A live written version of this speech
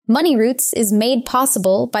Money Roots is made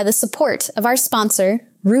possible by the support of our sponsor,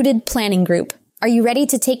 Rooted Planning Group. Are you ready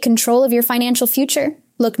to take control of your financial future?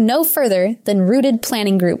 Look no further than Rooted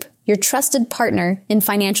Planning Group, your trusted partner in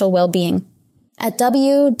financial well-being. At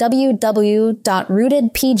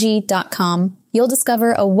www.rootedpg.com, you'll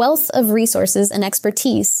discover a wealth of resources and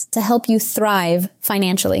expertise to help you thrive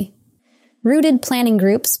financially. Rooted Planning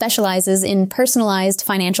Group specializes in personalized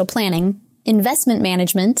financial planning, investment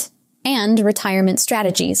management, and retirement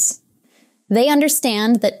strategies. They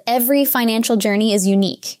understand that every financial journey is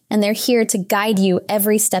unique, and they're here to guide you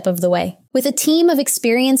every step of the way. With a team of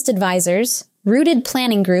experienced advisors, Rooted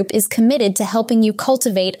Planning Group is committed to helping you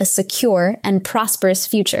cultivate a secure and prosperous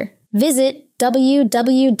future. Visit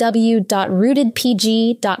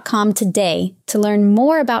www.rootedpg.com today to learn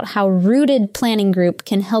more about how Rooted Planning Group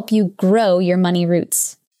can help you grow your money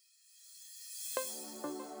roots.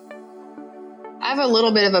 I have a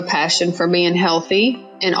little bit of a passion for being healthy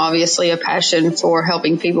and obviously a passion for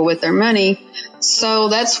helping people with their money. So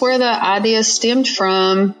that's where the idea stemmed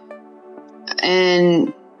from.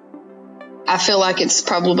 And I feel like it's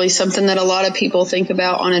probably something that a lot of people think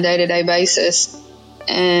about on a day-to-day basis.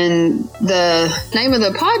 And the name of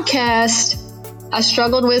the podcast I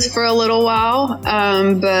struggled with for a little while,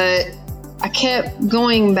 but I kept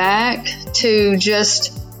going back to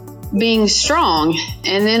just being strong.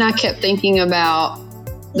 And then I kept thinking about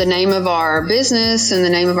the name of our business, and the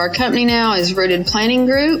name of our company now is Rooted Planning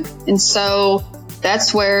Group. And so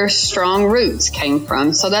that's where Strong Roots came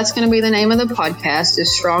from. So that's going to be the name of the podcast,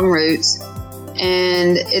 is Strong Roots.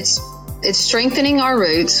 And it's strengthening our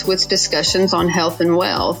roots with discussions on health and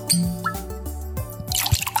wealth.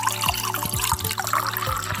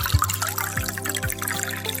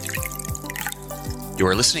 You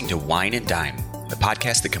are listening to Wine and Dime, the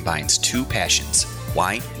podcast that combines two passions,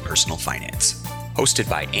 wine and personal finance. Hosted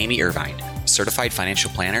by Amy Irvine, certified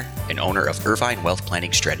financial planner and owner of Irvine Wealth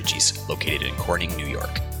Planning Strategies, located in Corning, New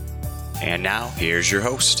York. And now, here's your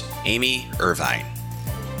host, Amy Irvine.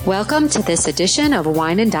 Welcome to this edition of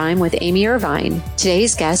Wine and Dime with Amy Irvine.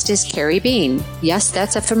 Today's guest is Carrie Bean. Yes,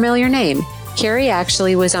 that's a familiar name. Carrie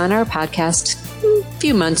actually was on our podcast a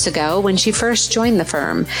few months ago when she first joined the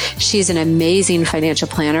firm. She's an amazing financial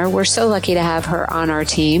planner. We're so lucky to have her on our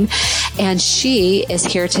team. And she is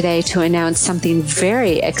here today to announce something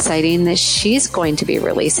very exciting that she's going to be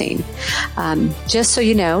releasing. Just so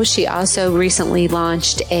you know, she also recently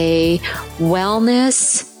launched a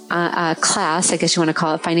wellness class, I guess you want to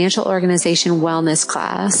call it, financial organization wellness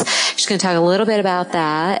class. She's going to talk a little bit about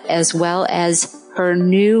that, as well as her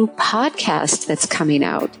new podcast that's coming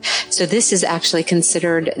out. So this is actually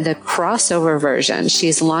considered the crossover version.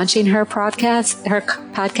 She's launching her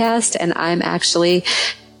podcast, and I'm actually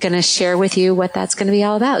going to share with you what that's going to be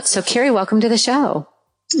all about. So Carrie, welcome to the show.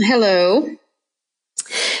 Hello.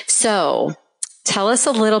 So tell us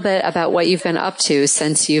a little bit about what you've been up to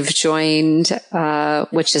since you've joined,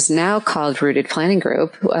 which is now called Rooted Planning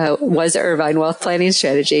Group, was Irvine Wealth Planning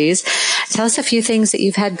Strategies. Tell us a few things that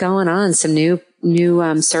you've had going on, some new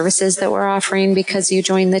services that we're offering because you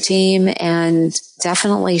joined the team, and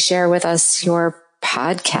definitely share with us your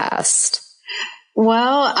podcast.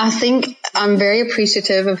 Well, I think I'm very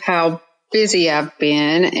appreciative of how busy I've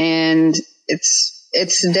been, and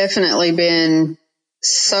it's definitely been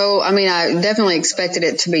I definitely expected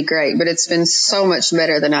it to be great, but it's been so much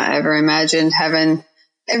better than I ever imagined, having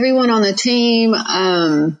everyone on the team.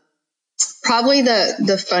 Probably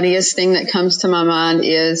the funniest thing that comes to my mind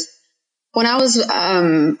is when I was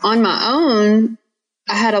on my own,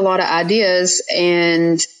 I had a lot of ideas,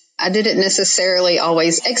 and I didn't necessarily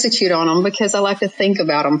always execute on them because I like to think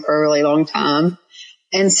about them for a really long time.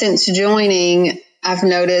 And since joining, I've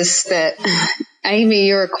noticed that, Amy,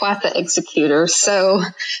 you're quite the executor. So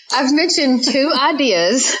I've mentioned two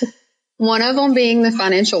ideas, one of them being the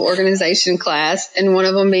financial organization class and one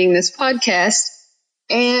of them being this podcast.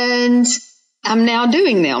 And I'm now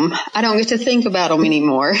doing them. I don't get to think about them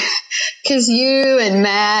anymore because you and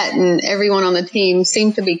Matt and everyone on the team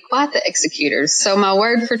seem to be quite the executors. So my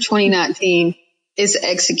word for 2019 is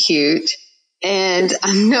execute. And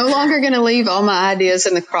I'm no longer going to leave all my ideas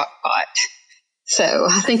in the crock pot. So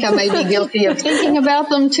I think I may be guilty of thinking about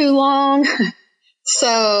them too long.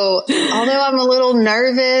 So although I'm a little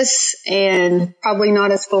nervous and probably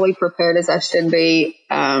not as fully prepared as I should be,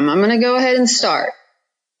 I'm going to go ahead and start.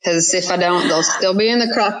 Because if I don't, they'll still be in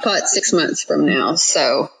the crock pot 6 months from now.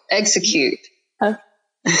 So execute. I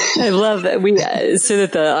love that. So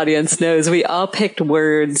that the audience knows, we all picked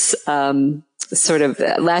words,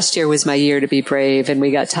 last year was my year to be brave. And we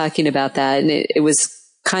got talking about that. And it was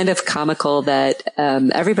kind of comical that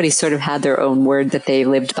everybody sort of had their own word that they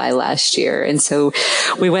lived by last year. And so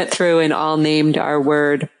we went through and all named our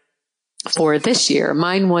word for this year.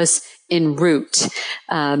 Mine was en route,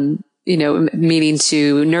 meaning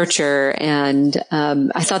to nurture. And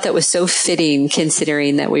I thought that was so fitting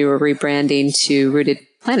considering that we were rebranding to Rooted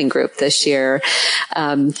Planning Group this year.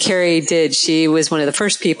 Carrie did. She was one of the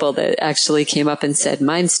first people that actually came up and said,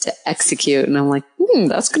 mine's to execute. And I'm like,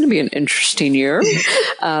 that's going to be an interesting year.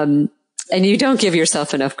 And you don't give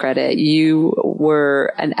yourself enough credit. You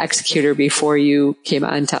were an executor before you came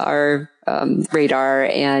onto our radar.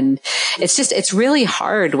 And it's really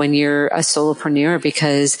hard when you're a solopreneur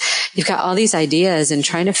because you've got all these ideas and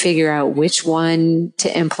trying to figure out which one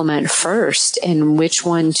to implement first and which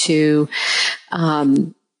one to,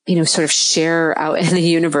 sort of share out in the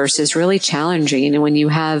universe is really challenging. And when you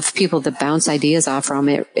have people to bounce ideas off from,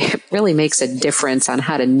 it really makes a difference on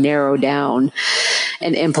how to narrow down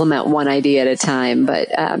and implement one idea at a time. But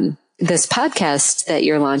this podcast that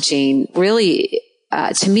you're launching really,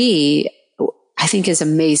 to me, I think is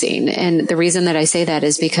amazing. And the reason that I say that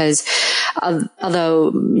is because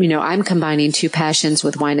although, I'm combining two passions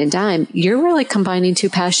with Wine and Dime, you're really combining two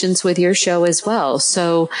passions with your show as well.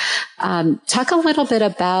 So talk a little bit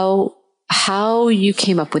about how you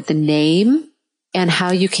came up with the name and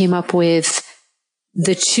how you came up with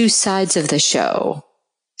the two sides of the show.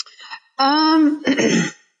 I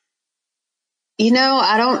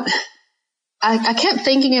kept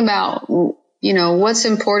thinking about, what's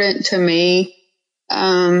important to me.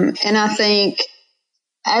 And I think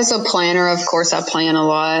as a planner, of course, I plan a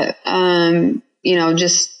lot,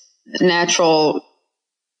 just natural,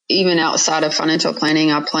 even outside of financial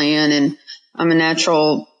planning, I plan, and I'm a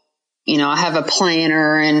natural, I have a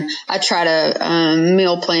planner and I try to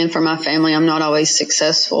meal plan for my family. I'm not always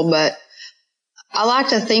successful, but I like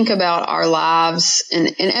to think about our lives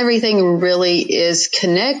and everything really is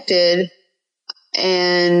connected.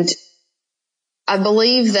 And I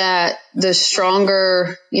believe that the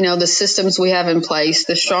stronger, the systems we have in place,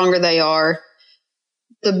 the stronger they are,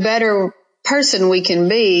 the better person we can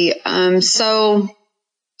be. So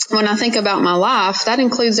when I think about my life, that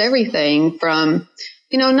includes everything from,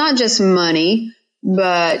 not just money,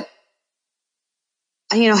 but,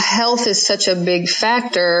 health is such a big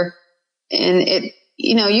factor. And it,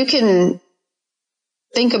 you can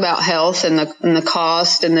think about health and the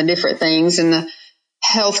cost and the different things and the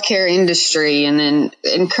healthcare industry. And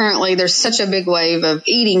currently there's such a big wave of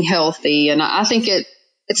eating healthy. And I think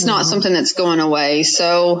it's not something that's going away.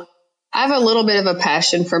 So I have a little bit of a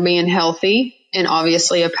passion for being healthy and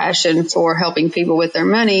obviously a passion for helping people with their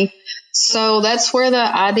money. So that's where the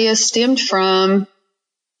idea stemmed from.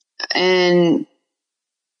 And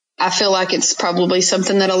I feel like it's probably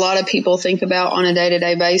something that a lot of people think about on a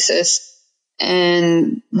day-to-day basis.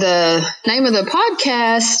 And the name of the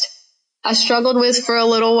podcast I struggled with for a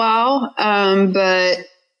little while, but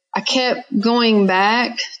I kept going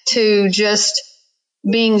back to just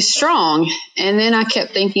being strong. And then I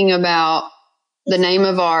kept thinking about the name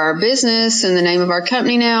of our business, and the name of our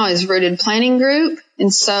company now is Rooted Planning Group.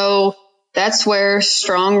 And so that's where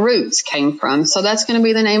Strong Roots came from. So that's going to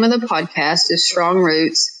be the name of the podcast, is Strong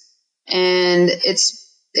Roots. And it's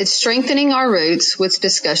strengthening our roots with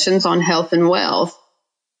discussions on health and wealth.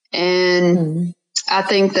 And I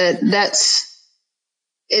think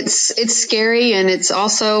it's scary, and it's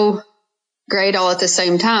also great all at the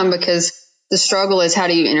same time, because the struggle is, how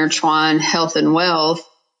do you intertwine health and wealth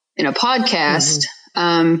in a podcast?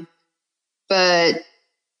 But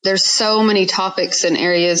there's so many topics and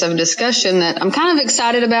areas of discussion that I'm kind of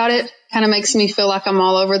excited about it. Kind of makes me feel like I'm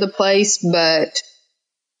all over the place, but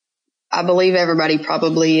I believe everybody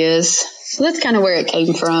probably is. So that's kind of where it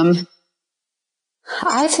came from.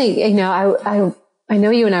 I think, I know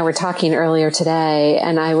you and I were talking earlier today,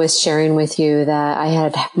 and I was sharing with you that I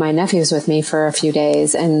had my nephews with me for a few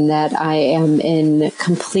days, and that I am in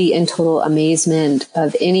complete and total amazement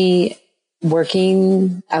of any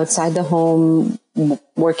working outside the home,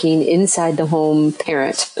 working inside the home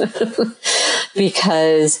parent,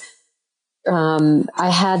 because I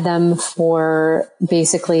had them for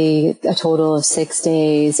basically a total of 6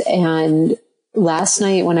 days. And last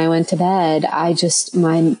night when I went to bed, I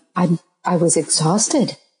was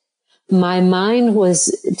exhausted. My mind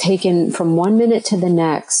was taken from 1 minute to the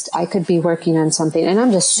next. I could be working on something, and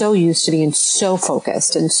I'm just so used to being so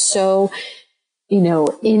focused and so,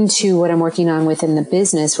 into what I'm working on within the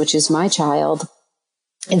business, which is my child,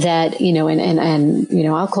 that,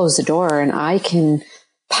 I'll close the door and I can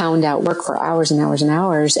pound out work for hours and hours and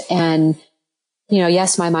hours. And,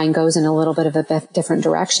 yes, my mind goes in a little bit of a different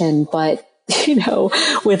direction, but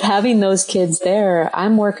with having those kids there,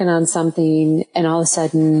 I'm working on something and all of a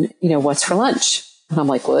sudden, what's for lunch? And I'm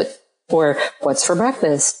like, what? Or what's for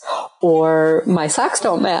breakfast? Or my socks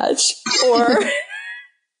don't match? Or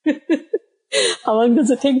how long does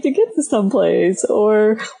it take to get to someplace?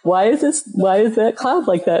 Or why is that cloud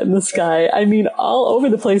like that in the sky? I mean, all over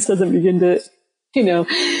the place doesn't begin to,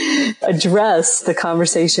 address the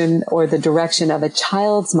conversation or the direction of a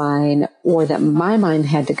child's mind, or that my mind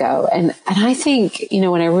had to go. And I think,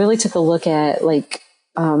 when I really took a look at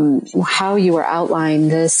how you were outlining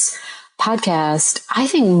this podcast, I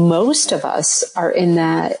think most of us are in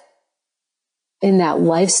that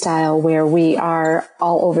lifestyle where we are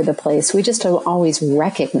all over the place. We just don't always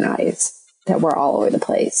recognize that we're all over the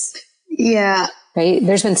place. Yeah. Right.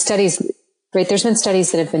 There's been studies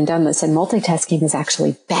that have been done that said multitasking is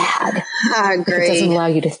actually bad. I agree. It doesn't allow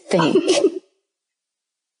you to think.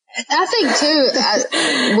 I think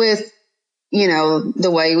too, with,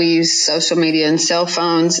 the way we use social media and cell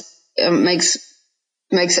phones, it makes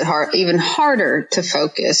it even harder to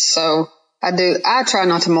focus. So I try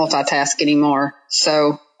not to multitask anymore.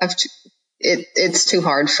 So it's too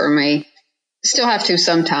hard for me. Still have to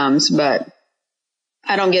sometimes, but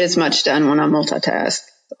I don't get as much done when I multitask.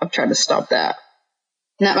 I've tried to stop that.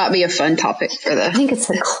 And that might be a fun topic for I think it's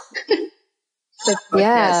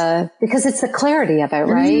yeah, because it's the clarity of it,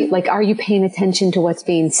 right? Mm-hmm. Like, are you paying attention to what's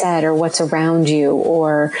being said or what's around you?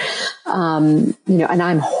 Or, and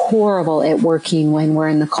I'm horrible at working when we're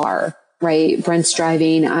in the car, right? Brent's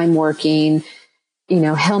driving, I'm working.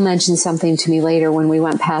 He'll mention something to me later when we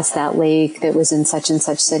went past that lake that was in such and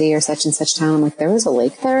such city or such and such town. I'm like, there was a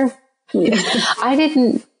lake there? I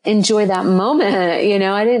didn't enjoy that moment.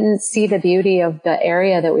 I didn't see the beauty of the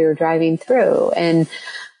area that we were driving through. And,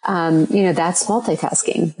 that's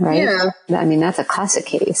multitasking, right? Yeah. I mean, that's a classic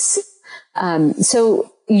case.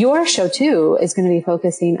 So your show too is going to be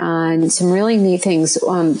focusing on some really neat things.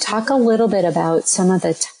 Talk a little bit about some of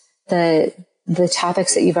the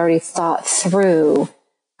topics that you've already thought through,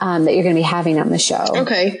 that you're going to be having on the show.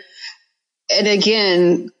 Okay. And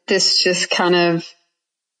again, this just kind of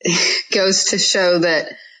goes to show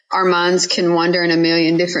that our minds can wander in a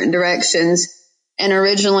million different directions. And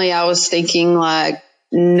originally I was thinking like,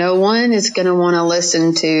 no one is going to want to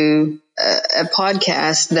listen to a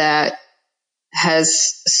podcast that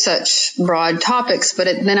has such broad topics. But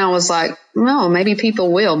then I was like, no, maybe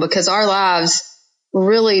people will, because our lives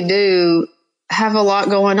really do have a lot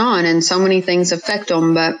going on and so many things affect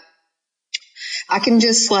them. But I can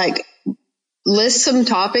just list some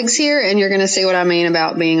topics here and you're going to see what I mean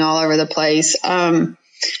about being all over the place.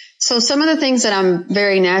 So some of the things that I'm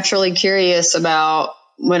very naturally curious about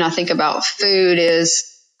when I think about food is,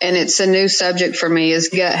 and it's a new subject for me, is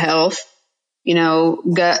gut health.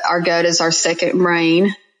 Our gut is our second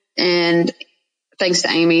brain. And thanks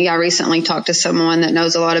to Amy, I recently talked to someone that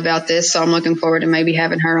knows a lot about this. So I'm looking forward to maybe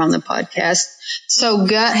having her on the podcast. So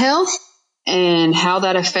gut health and how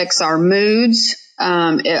that affects our moods.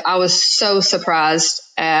 I was so surprised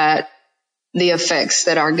at the effects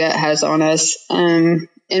that our gut has on us. And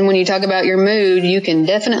when you talk about your mood, you can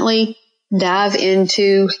definitely dive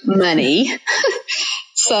into money.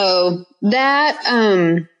 So that,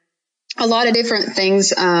 a lot of different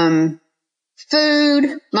things.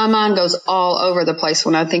 Food, my mind goes all over the place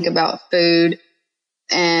when I think about food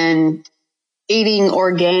and eating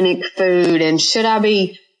organic food. And should I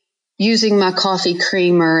be using my coffee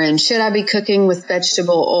creamer? And should I be cooking with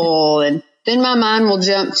vegetable oil? And then my mind will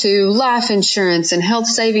jump to life insurance and health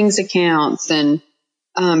savings accounts and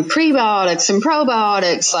prebiotics and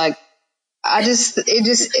probiotics.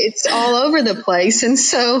 It's all over the place. And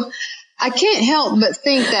so I can't help but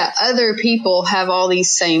think that other people have all these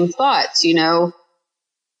same thoughts, Am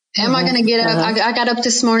I going to get up? I got up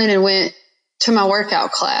this morning and went to my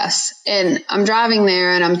workout class, and I'm driving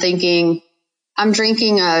there and I'm thinking, I'm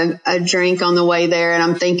drinking a drink on the way there, and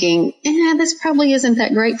I'm thinking, this probably isn't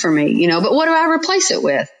that great for me, but what do I replace it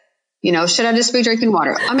with? Should I just be drinking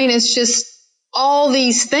water? I mean, it's just all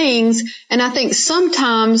these things. And I think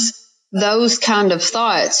sometimes those kind of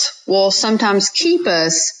thoughts will sometimes keep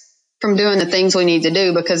us from doing the things we need to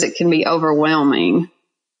do because it can be overwhelming.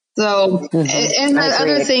 So, and the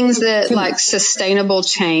other things that like sustainable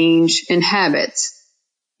change in habits,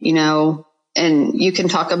 and you can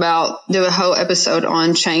do a whole episode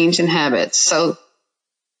on change in habits. So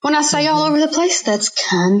when I say all over the place, that's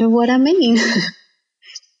kind of what I mean.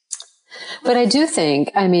 But I do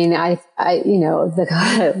think, I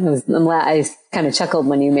kind of chuckled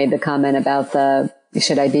when you made the comment about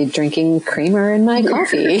should I be drinking creamer in my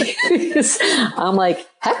coffee? I'm like,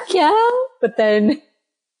 heck yeah. But then,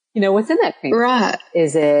 what's in that creamer? Right.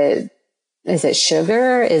 Is it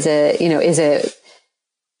sugar? Is it,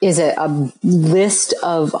 is it a list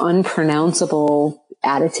of unpronounceable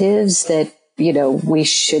additives that, we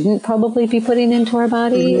shouldn't probably be putting into our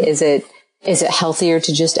body? Mm-hmm. Is it healthier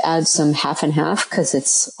to just add some half and half because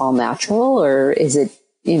it's all natural? Or is it,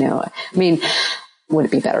 would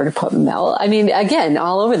it be better to put milk? Again,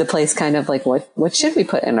 all over the place, kind of like what should we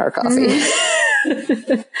put in our coffee?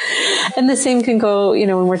 Mm-hmm. And the same can go,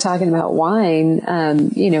 when we're talking about wine,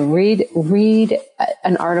 read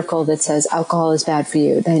an article that says alcohol is bad for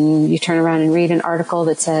you. Then you turn around and read an article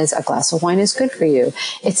that says a glass of wine is good for you.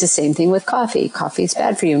 It's the same thing with coffee. Coffee is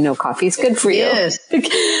bad for you. No, coffee is good for you. Yes.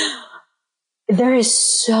 There is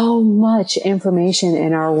so much information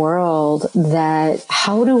in our world that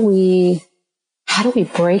how do we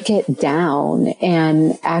break it down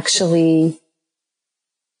and actually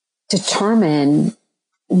determine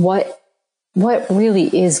what really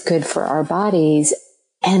is good for our bodies?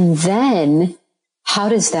 And then how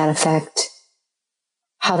does that affect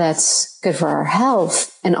how that's good for our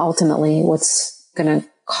health and ultimately what's going to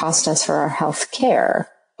cost us for our health care?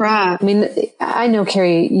 Right. I know,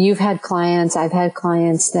 Carrie, you've had clients, I've had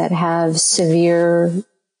clients that have severe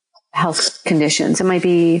health conditions. It might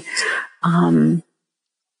be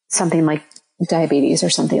something like diabetes or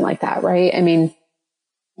something like that, right?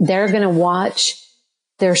 They're going to watch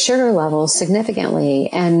their sugar levels significantly,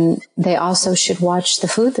 and they also should watch the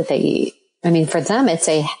food that they eat. For them, it's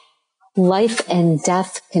a life and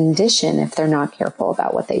death condition if they're not careful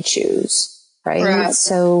about what they choose, right?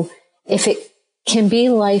 So if it can be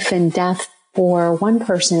life and death for one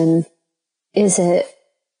person, is it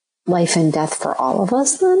life and death for all of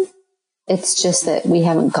us then? It's just that we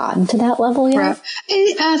haven't gotten to that level yet. Right.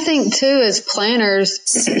 And I think too, as planners,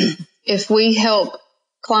 if we help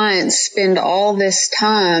clients spend all this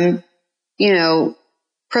time,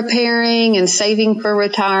 preparing and saving for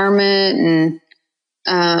retirement,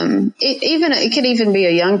 and it could even be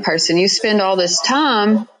a young person. You spend all this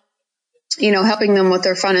time, helping them with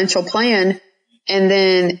their financial plan, and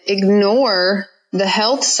then ignore the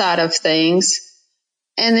health side of things.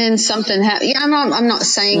 And then something happens. I'm not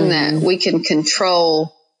saying that we can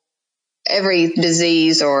control every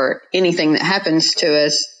disease or anything that happens to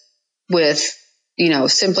us with,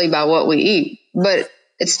 simply by what we eat, but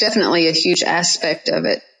it's definitely a huge aspect of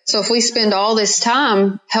it. So if we spend all this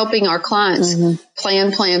time helping our clients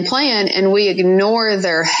plan, and we ignore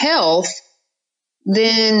their health,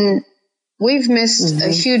 then we've missed a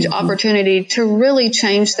huge opportunity to really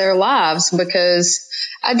change their lives, because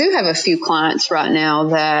I do have a few clients right now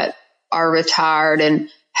that are retired and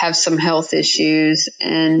have some health issues.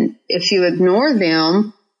 And if you ignore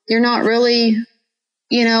them, you're not really,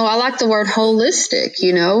 I like the word holistic,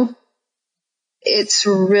 it's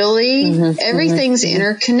really, everything's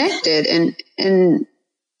interconnected, and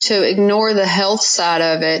to ignore the health side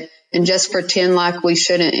of it and just pretend like we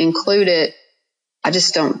shouldn't include it, I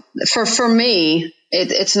just don't, for me,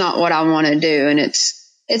 it's not what I want to do. And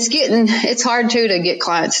it's hard to get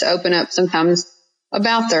clients to open up sometimes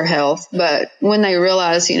about their health, but when they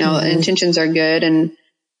realize, intentions are good and,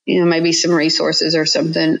 maybe some resources or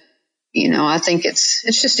something, I think it's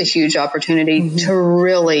just a huge opportunity to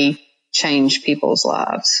really change people's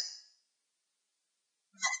lives.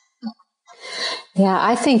 Yeah,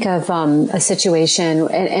 I think of a situation,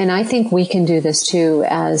 and I think we can do this too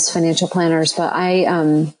as financial planners, but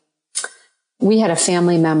we had a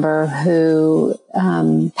family member who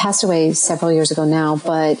passed away several years ago now,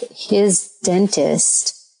 but his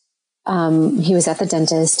dentist, he was at the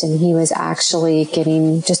dentist and he was actually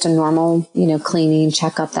getting just a normal, cleaning,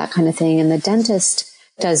 checkup, that kind of thing. And the dentist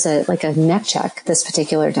does a neck check, this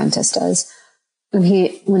particular dentist does.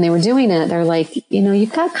 When they were doing it, they're like,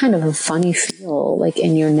 you've got kind of a funny feel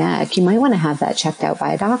in your neck. You might want to have that checked out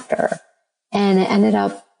by a doctor. And it ended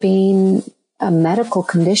up being a medical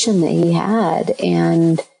condition that he had,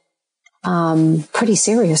 and pretty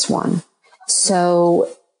serious one. So,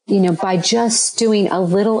 by just doing a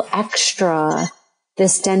little extra,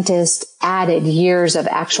 this dentist added years of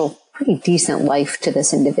actual pretty decent life to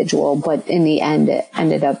this individual. But in the end, it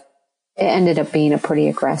ended up being a pretty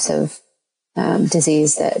aggressive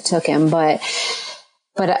disease that took him. But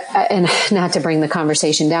and not to bring the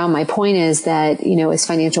conversation down, my point is that, as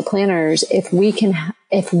financial planners, if we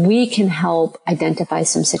can help identify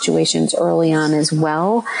some situations early on as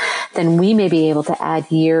well, then we may be able to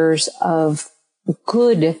add years of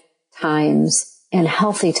good times and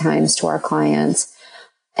healthy times to our clients,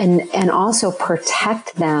 and also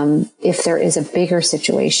protect them if there is a bigger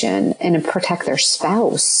situation, and protect their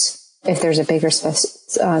spouse if there's a bigger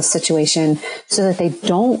situation, so that they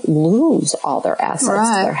don't lose all their assets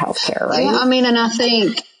to their healthcare, right? Yeah, and I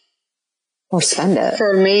think or spend it.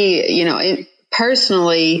 For me,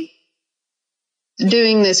 personally,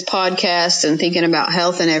 doing this podcast and thinking about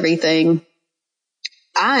health and everything,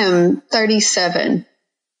 I am 37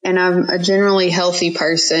 and I'm a generally healthy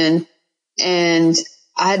person. And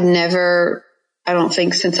I'd never, I don't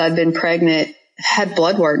think since I'd been pregnant, had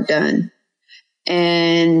blood work done.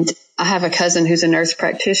 And I have a cousin who's a nurse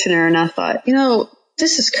practitioner, and I thought,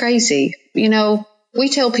 this is crazy. We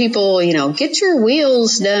tell people, get your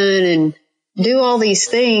wheels done and do all these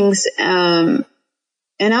things. And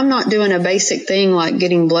I'm not doing a basic thing like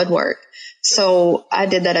getting blood work. So I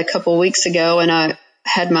did that a couple weeks ago, and I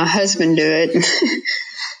had my husband do it.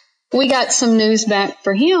 We got some news back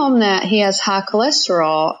for him that he has high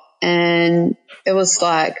cholesterol, and it was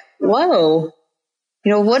like, whoa,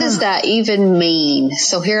 what does that even mean?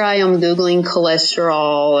 So here I am Googling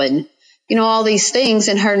cholesterol and, all these things,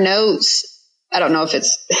 and her notes, I don't know if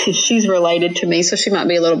she's related to me, so she might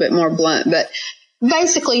be a little bit more blunt, but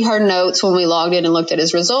basically her notes when we logged in and looked at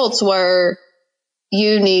his results were,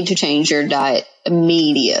 you need to change your diet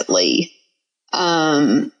immediately.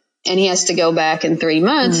 And he has to go back in 3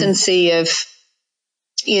 months and see if,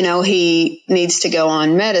 he needs to go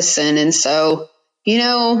on medicine. And so,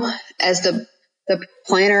 as the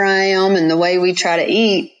planner I am and the way we try to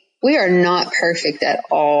eat, we are not perfect at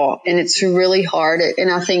all. And it's really hard.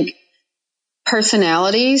 And I think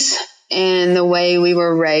personalities and the way we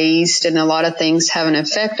were raised and a lot of things have an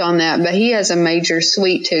effect on that. But he has a major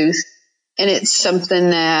sweet tooth, and it's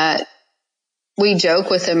something that we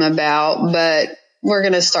joke with him about, but we're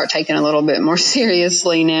going to start taking a little bit more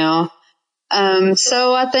seriously now.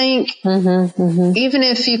 So I think even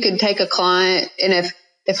if you could take a client, and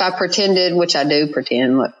if I pretended, which I do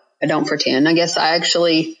pretend, look, I don't pretend, I guess I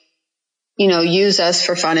actually, use us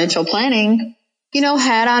for financial planning.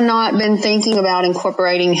 Had I not been thinking about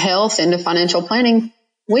incorporating health into financial planning,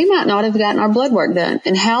 we might not have gotten our blood work done.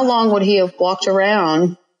 And how long would he have walked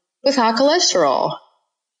around with high cholesterol?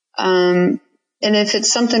 And if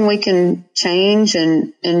it's something we can change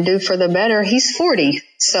and do for the better, he's 40.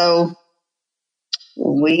 So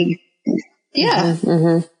he's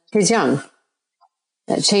young.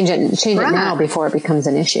 Change it now before it becomes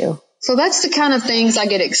an issue. So that's the kind of things I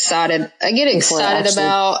get excited.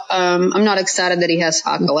 About. I'm not excited that he has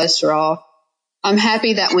high cholesterol. I'm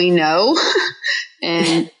happy that we know,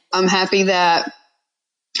 and I'm happy that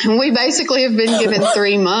we basically have been given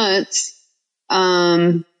 3 months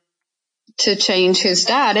to change his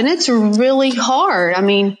diet. And it's really hard. I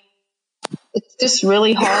mean, it's just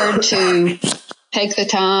really hard to take the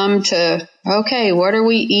time to, okay, what are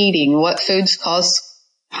we eating? What foods cause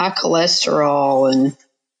high cholesterol? And,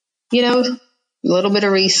 a little bit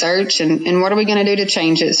of research and what are we going to do to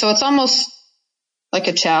change it? So it's almost like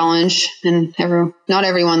a challenge, and not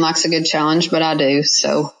everyone likes a good challenge, but I do.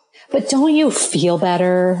 So. But don't you feel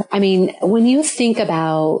better? I mean, when you think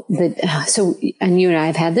about and you and I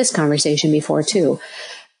have had this conversation before too.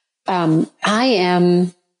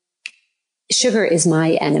 Sugar is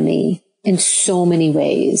my enemy in so many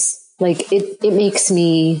ways. Like it makes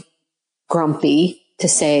me grumpy, to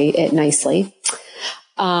say it nicely.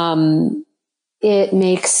 It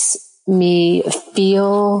makes me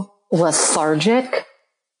feel lethargic.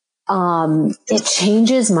 It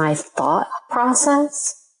changes my thought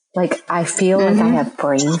process. Like I feel like I have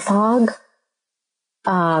brain fog.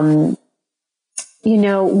 What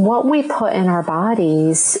we put in our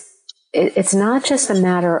bodies, it's not just a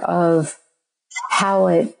matter of how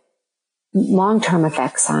it long-term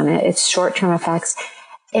effects on it. It's short-term effects.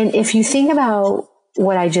 And if you think about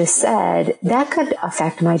what I just said, that could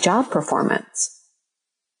affect my job performance,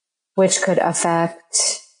 which could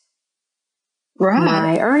affect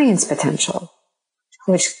my earnings potential,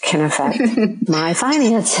 which can affect my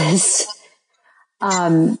finances.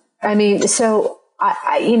 So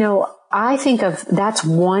I think of, that's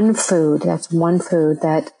one food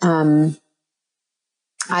that,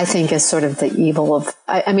 I think is sort of the evil of,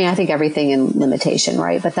 I think everything in limitation,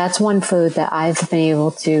 right? But that's one food that I've been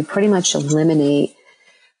able to pretty much eliminate.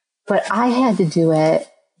 But I had to do it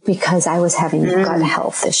because I was having gut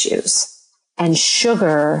health issues. And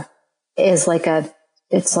sugar is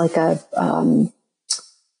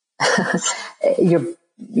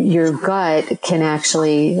your gut can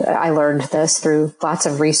actually, I learned this through lots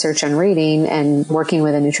of research and reading and working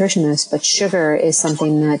with a nutritionist, but sugar is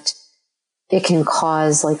something that it can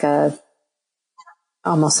cause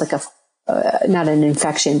almost like not an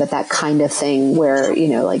infection, but that kind of thing where,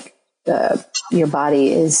 your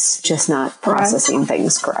body is just not processing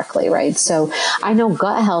things correctly. Right. So I know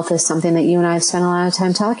gut health is something that you and I have spent a lot of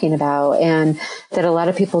time talking about, and that a lot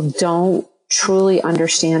of people don't truly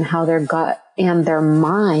understand how their gut and their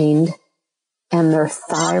mind and their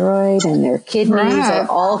thyroid and their kidneys are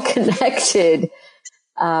all connected.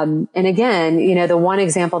 And again, the one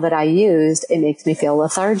example that I used, it makes me feel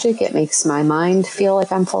lethargic. It makes my mind feel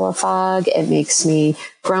like I'm full of fog. It makes me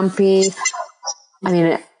grumpy. I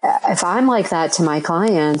mean, if I'm like that to my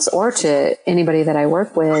clients or to anybody that I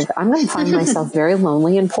work with, I'm going to find myself very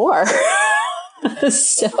lonely and poor.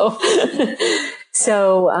 So,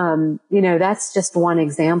 that's just one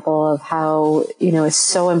example of how, it's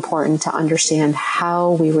so important to understand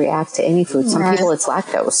how we react to any food. Some people, it's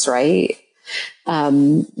lactose, right?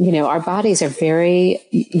 Our bodies are very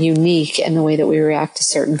unique in the way that we react to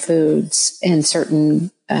certain foods and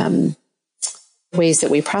certain, ways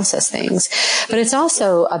that we process things, but it's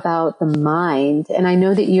also about the mind. And I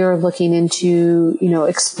know that you're looking into,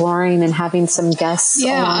 exploring and having some guests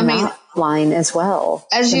along that line as well.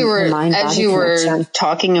 As you were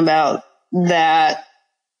talking about that,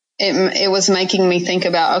 it was making me think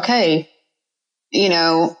about, okay,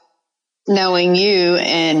 knowing you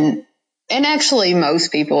and actually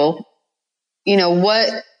most people,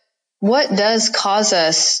 what does cause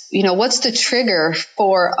us, what's the trigger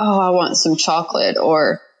for, I want some chocolate,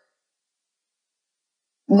 or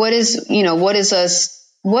what is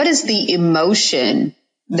the emotion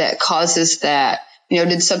that causes that?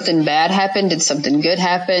 Did something bad happen? Did something good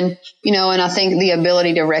happen? And I think the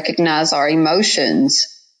ability to recognize our emotions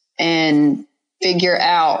and figure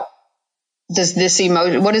out, what does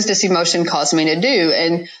this emotion cause me to do?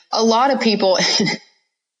 And a lot of people,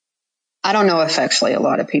 I don't know if actually a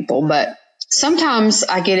lot of people, but sometimes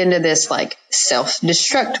I get into this like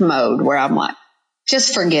self-destruct mode where I'm like,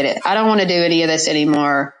 just forget it. I don't want to do any of this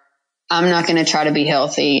anymore. I'm not going to try to be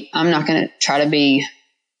healthy. I'm not going to try to be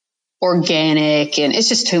organic, and it's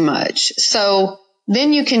just too much. So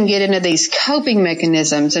then you can get into these coping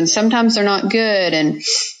mechanisms, and sometimes they're not good. And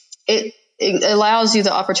it allows you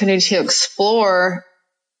the opportunity to explore,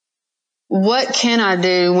 what can I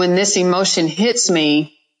do when this emotion hits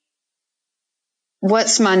me?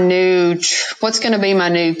 What's going to be my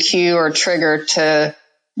new cue or trigger to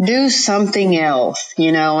do something else,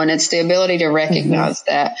 and it's the ability to recognize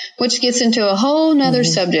that, which gets into a whole nother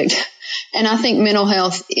subject. And I think mental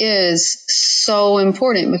health is so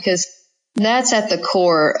important because that's at the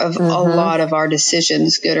core of a lot of our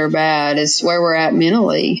decisions, good or bad, is where we're at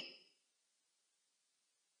mentally.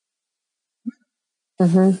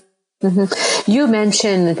 You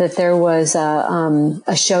mentioned that there was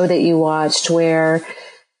a show that you watched where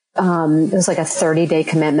it was like a 30-day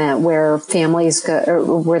commitment where families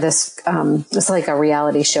it's like a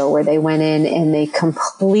reality show where they went in and they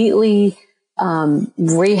completely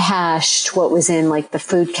rehashed what was in like the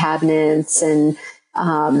food cabinets and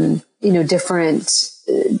different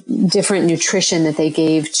nutrition that they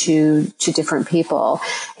gave to different people,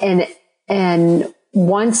 and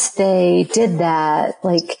once they did that,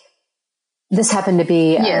 like, this happened to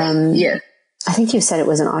be, I think you said it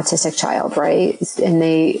was an autistic child, right? And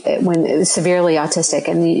when it was severely autistic,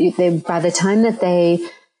 and they by the time that they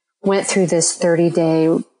went through this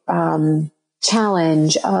 30-day,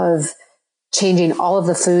 challenge of changing all of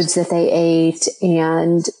the foods that they ate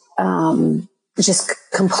and, just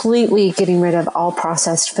completely getting rid of all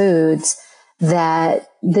processed foods, that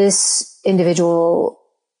this individual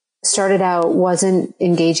started out, wasn't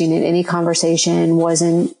engaging in any conversation,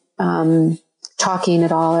 wasn't, talking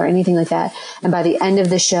at all or anything like that. And by the end of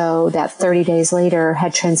the show, that 30 days later,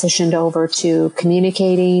 had transitioned over to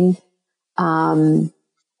communicating, having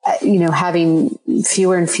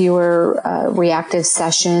fewer and fewer reactive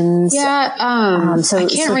sessions. Yeah. So I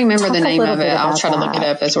can't remember the name of it. I'll try to look it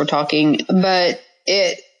up as we're talking. But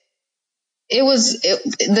the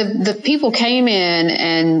people came in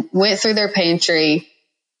and went through their pantry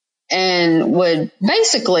and would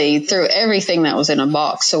basically threw everything that was in a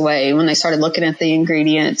box away when they started looking at the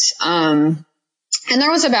ingredients. And there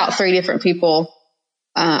was about 3 different people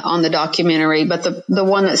on the documentary, but the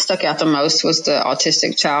one that stuck out the most was the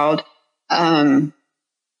autistic child,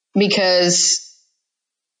 because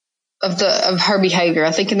of her behavior.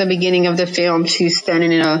 I think in the beginning of the film, she's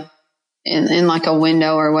standing in like a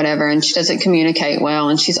window or whatever, and she doesn't communicate well,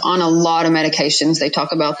 and she's on a lot of medications. They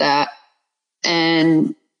talk about that.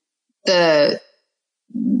 And the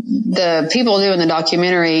people doing the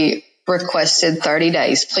documentary requested 30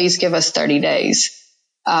 days. Please give us 30 days.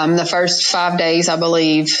 The first 5 days, I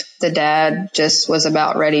believe, the dad just was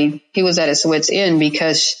about ready. He was at his wit's end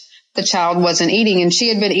because the child wasn't eating, and she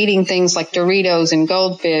had been eating things like Doritos and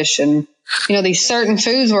Goldfish, and, these certain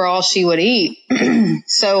foods were all she would eat.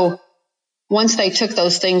 So once they took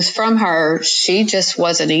those things from her, she just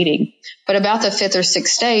wasn't eating. But about the 5th or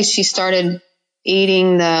 6th day, she started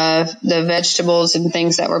eating the vegetables and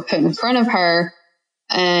things that were put in front of her.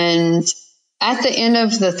 And at the end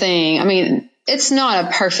of the thing, I mean, it's not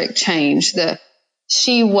a perfect change.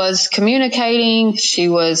 She was communicating, she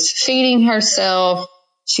was feeding herself,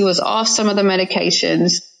 she was off some of the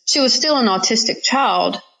medications. She was still an autistic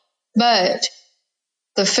child, but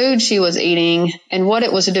the food she was eating and what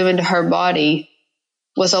it was doing to her body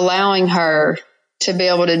was allowing her to be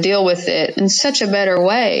able to deal with it in such a better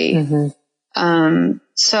way. Mm-hmm.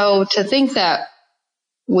 So to think that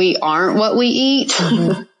we aren't what we eat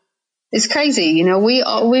mm-hmm. is crazy. You know, we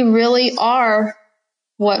really are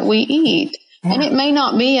what we eat. Yeah. And it may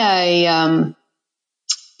not be a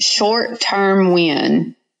short-term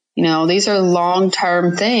win. You know, these are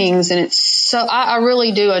long-term things, and it's so, I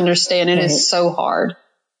really do understand it is so hard.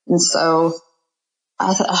 And so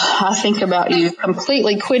I think about you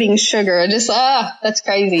completely quitting sugar. Just, that's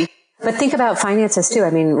crazy. But think about finances too. I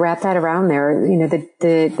mean, wrap that around there. You know,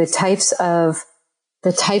 the types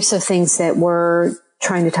of things that we're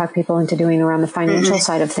trying to talk people into doing around the financial mm-hmm.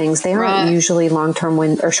 side of things, they aren't usually long-term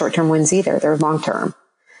wins or short-term wins either. They're long-term.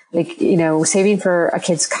 Like, you know, saving for a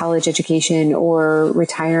kid's college education or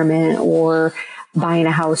retirement or buying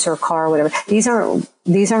a house or a car or whatever. These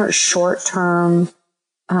aren't short-term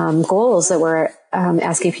goals that we're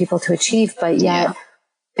asking people to achieve, but yet,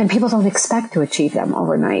 and people don't expect to achieve them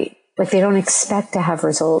overnight. Like, they don't expect to have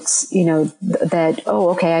results, you know, that,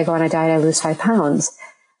 okay, I go on a diet, I lose 5 pounds.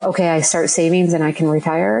 Okay, I start savings and I can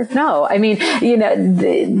retire. No, I mean, you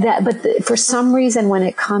know, but for some reason, when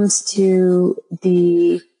it comes to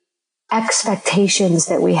the expectations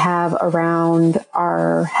that we have around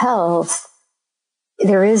our health,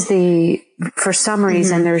 there is for some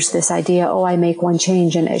reason, mm-hmm. there's this idea, I make one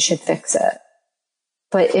change and it should fix it.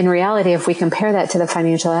 But in reality, if we compare that to the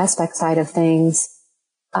financial aspect side of things,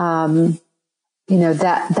 you know,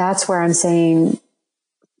 that's where I'm saying,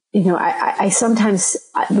 you know, I sometimes,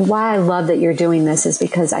 why I love that you're doing this is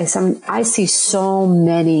because I see so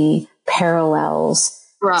many parallels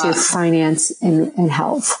to finance and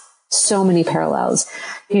health. So many parallels.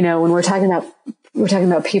 You know, when we're talking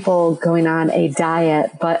about people going on a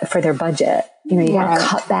diet, but for their budget, you know, you got to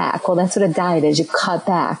cut back. Well, that's what a diet is. You cut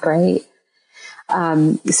back, right?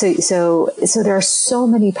 So there are so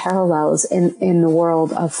many parallels in the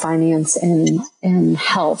world of finance and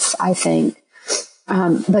health, I think.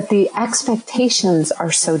 But the expectations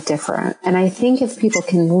are so different. And I think if people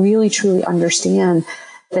can really truly understand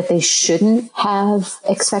that they shouldn't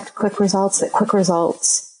expect quick results, that quick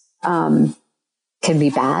results can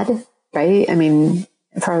be bad, right? I mean,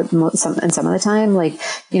 some of the time, like,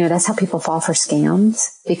 you know, that's how people fall for scams,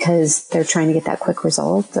 because they're trying to get that quick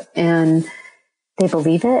result and they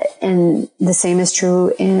believe it. And the same is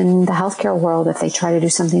true in the healthcare world. If they try to do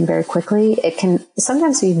something very quickly, it can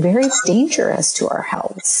sometimes be very dangerous to our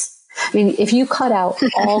health. I mean, if you cut out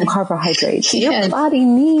all carbohydrates, your body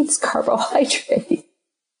needs carbohydrate.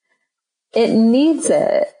 It needs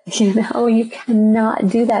it. You know, you cannot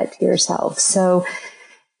do that to yourself. So,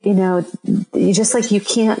 you know, you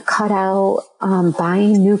can't cut out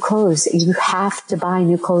buying new clothes. You have to buy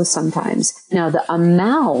new clothes sometimes. Now, the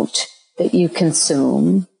amount that you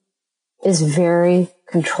consume is very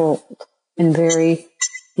controlled and very,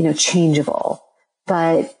 you know, changeable.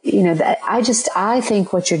 But, you know, I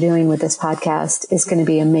think what you're doing with this podcast is going to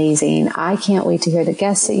be amazing. I can't wait to hear the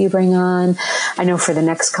guests that you bring on. I know for the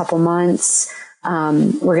next couple months,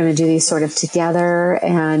 we're going to do these sort of together.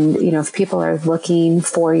 And, you know, if people are looking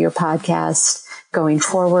for your podcast going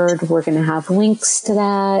forward, we're going to have links to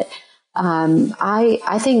that.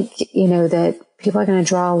 I think, you know, that people are going to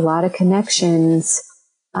draw a lot of connections,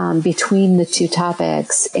 between the two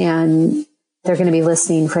topics, and they're going to be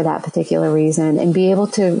listening for that particular reason and be able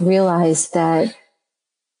to realize that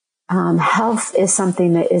health is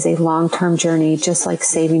something that is a long-term journey, just like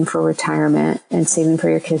saving for retirement and saving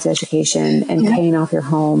for your kids' education and paying off your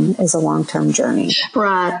home is a long-term journey.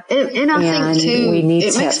 Right. And I think too,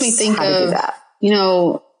 it makes me think of, you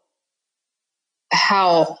know,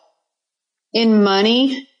 how in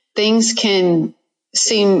money, things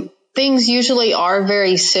usually are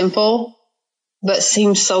very simple, but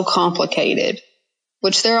seem so complicated,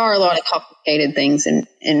 which there are a lot of complicated things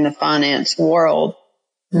in the finance world.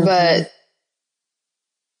 Mm-hmm. But,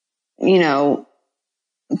 you know,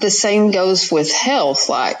 the same goes with health.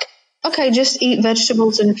 Like, okay, just eat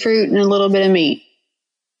vegetables and fruit and a little bit of meat.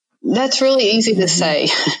 That's really easy to say.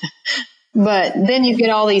 But then you get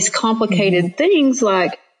all these complicated things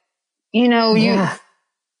like, you know,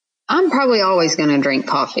 I'm probably always going to drink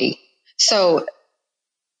coffee. So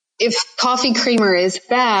if coffee creamer is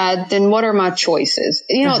bad, then what are my choices?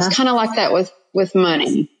 You know, it's kind of like that with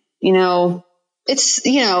money. You know, it's,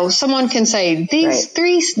 someone can say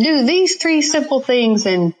do these three simple things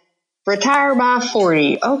and retire by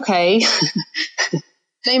 40. Okay.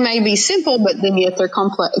 They may be simple, but then yet they're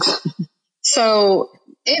complex. So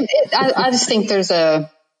I just think there's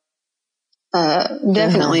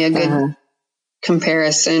definitely a good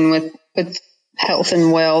comparison with health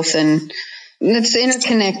and wealth, and it's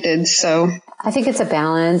interconnected. So I think it's a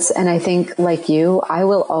balance. And I think, like you, I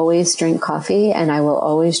will always drink coffee and I will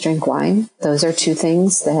always drink wine. Those are two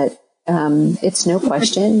things that it's no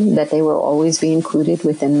question that they will always be included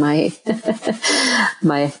within my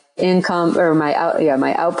my income, or my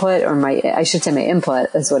output, or I should say my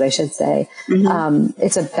input is what I should say. Mm-hmm.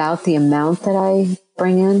 It's about the amount that I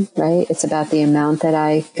bring in, right? It's about the amount that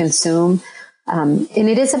I consume. And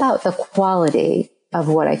it is about the quality of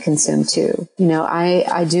what I consume too.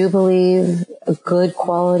 I do believe a good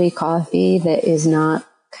quality coffee that is not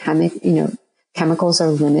chemicals are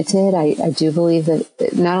limited. I do believe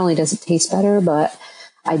that not only does it taste better, but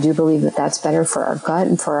I do believe that that's better for our gut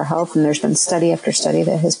and for our health. And there's been study after study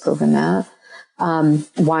that has proven that.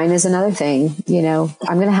 Wine is another thing.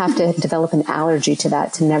 I'm going to have to develop an allergy to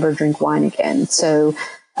that to never drink wine again. So,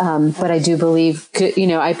 but I do believe,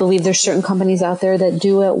 I believe there's certain companies out there that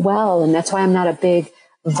do it well. And that's why I'm not a big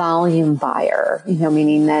volume buyer,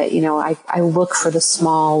 meaning that, I look for the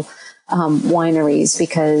small wineries,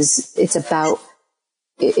 because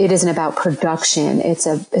it isn't about production.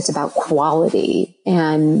 It's about quality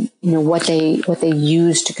and, what they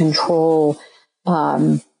use to control,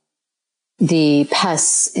 the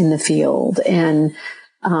pests in the field and,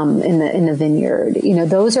 in the vineyard.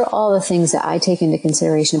 Those are all the things that I take into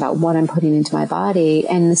consideration about what I'm putting into my body.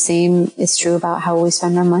 And the same is true about how we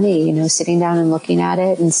spend our money, sitting down and looking at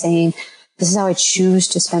it and saying, this is how I choose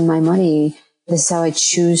to spend my money. This is how I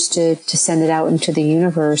choose to send it out into the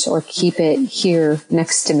universe or keep it here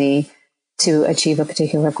next to me to achieve a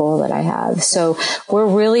particular goal that I have. So we're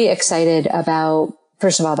really excited about,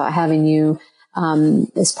 first of all, about having you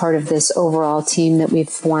as part of this overall team that we've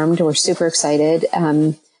formed. We're super excited.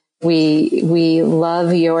 We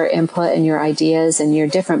love your input and your ideas, and your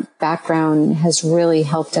different background has really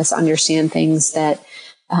helped us understand things that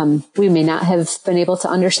we may not have been able to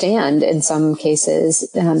understand in some cases.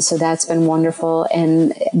 So that's been wonderful.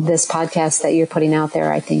 And this podcast that you're putting out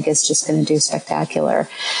there, I think, is just going to do spectacular.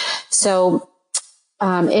 So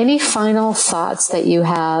any final thoughts that you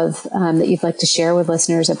have that you'd like to share with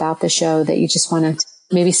listeners about the show that you just want to,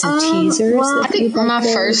 maybe some teasers? Well, I think my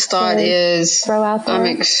first thought is throw out there. I'm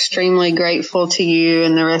extremely grateful to you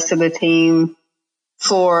and the rest of the team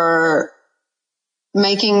for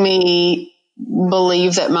making me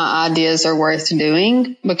believe that my ideas are worth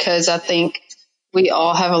doing, because I think we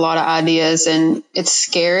all have a lot of ideas and it's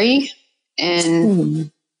scary,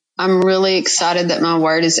 and I'm really excited that my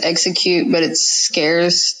word is execute, but it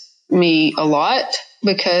scares me a lot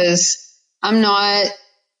because I'm not,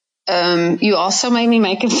 you also made me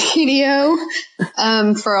make a video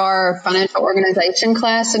for our financial organization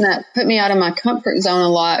class, and that put me out of my comfort zone a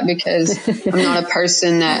lot because I'm not a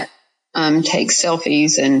person that takes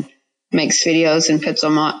selfies and makes videos and puts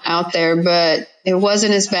them out there, but it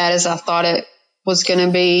wasn't as bad as I thought it was going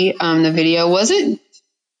to be. The video wasn't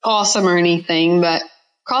awesome or anything, but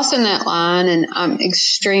crossing that line, and I'm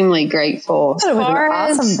extremely grateful. As far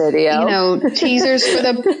as awesome video. Teasers for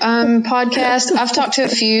the podcast, I've talked to a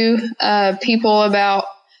few people about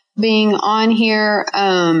being on here,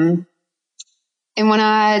 and when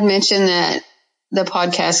I had mentioned that the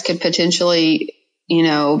podcast could potentially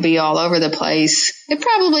be all over the place, it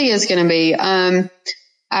probably is going to be. I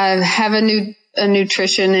have a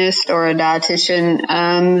nutritionist or a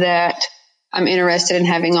dietitian that I'm interested in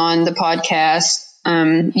having on the podcast.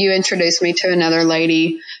 You introduced me to another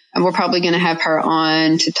lady, and we're probably going to have her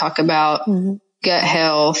on to talk about gut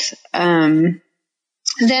health. Then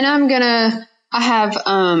I have,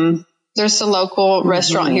 there's a local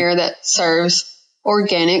restaurant here that serves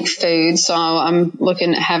organic food, so I'm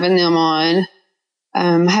looking at having them on.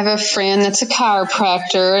 I have a friend that's a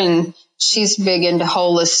chiropractor, and she's big into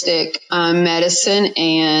holistic medicine,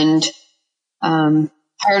 and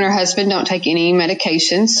her and her husband don't take any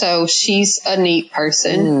medication, so she's a neat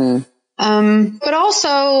person. But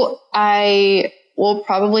also, I will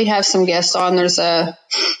probably have some guests on. There's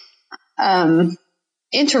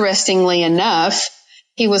interestingly enough,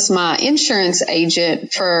 he was my insurance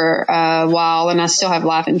agent for a while, and I still have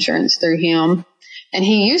life insurance through him. And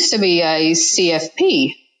he used to be a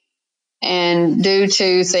CFP, and due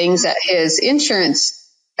to things at his insurance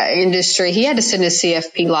industry, he had to send his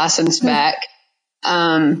CFP license back.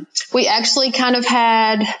 We actually kind of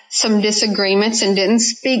had some disagreements and didn't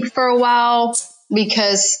speak for a while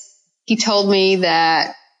because he told me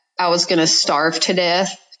that I was going to starve to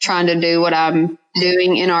death trying to do what I'm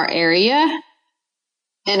doing in our area.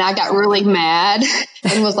 And I got really mad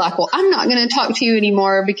and was like, well, I'm not going to talk to you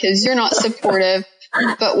anymore because you're not supportive.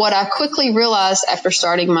 But what I quickly realized after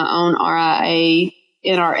starting my own RIA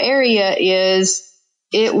in our area is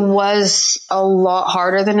it was a lot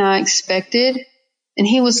harder than I expected. And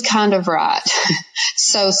he was kind of right.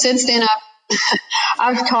 So since then,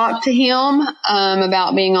 I've talked to him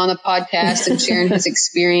about being on the podcast and sharing his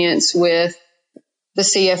experience with the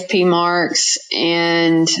CFP marks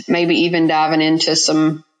and maybe even diving into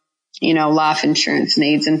some, life insurance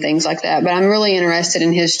needs and things like that. But I'm really interested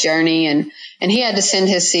in his journey, and he had to send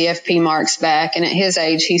his CFP marks back. And at his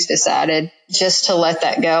age, he's decided just to let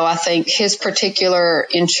that go. I think his particular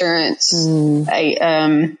insurance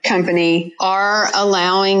company are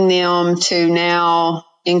allowing them to now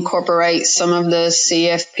incorporate some of the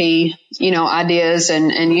CFP, ideas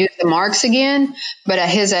and use the marks again. But at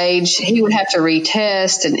his age, he would have to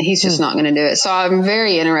retest, and he's just not going to do it. So I'm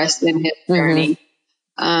very interested in his journey.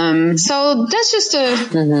 So that's just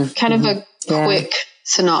a kind of a quick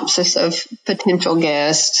synopsis of potential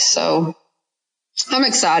guests. So I'm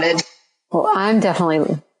excited. Well, I'm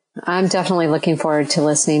definitely looking forward to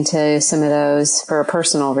listening to some of those for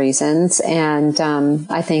personal reasons. And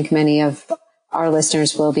I think many of our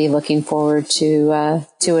listeners will be looking forward to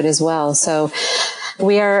it as well. So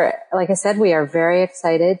we are, like I said, we are very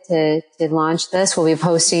excited to launch this. We'll be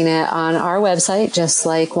posting it on our website, just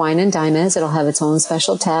like Wine and Dime is. It'll have its own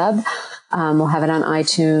special tab. We'll have it on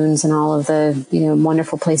iTunes and all of the,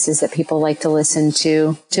 wonderful places that people like to listen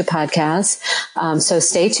to podcasts. So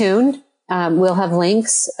stay tuned. We'll have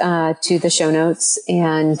links to the show notes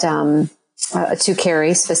and to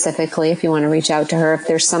Carrie specifically, if you want to reach out to her. If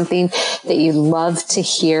there's something that you'd love to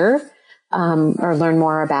hear or learn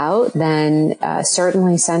more about, then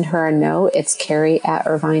certainly send her a note. It's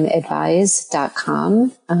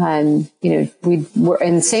Carrie@irvineadvise.com. And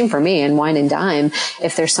same for me and Wine and Dime.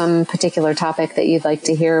 If there's some particular topic that you'd like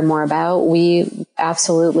to hear more about, we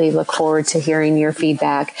absolutely look forward to hearing your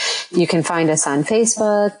feedback. You can find us on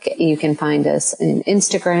Facebook. You can find us in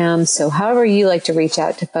Instagram. So however you like to reach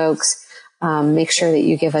out to folks, make sure that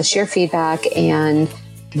you give us your feedback, and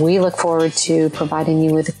we look forward to providing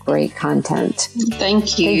you with great content.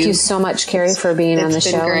 Thank you. Thank you so much, Carrie, for being on the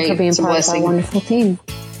show and for being part of our wonderful team.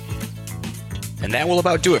 And that will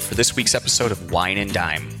about do it for this week's episode of Wine and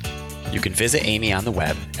Dime. You can visit Amy on the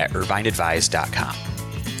web at irvineadvise.com,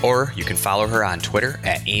 or you can follow her on Twitter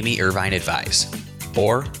at Amy Irvine Advise,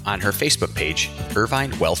 or on her Facebook page,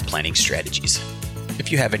 Irvine Wealth Planning Strategies. If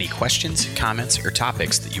you have any questions, comments, or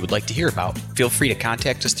topics that you would like to hear about, feel free to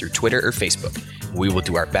contact us through Twitter or Facebook. We will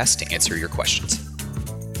do our best to answer your questions.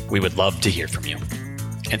 We would love to hear from you.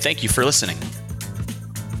 And thank you for listening.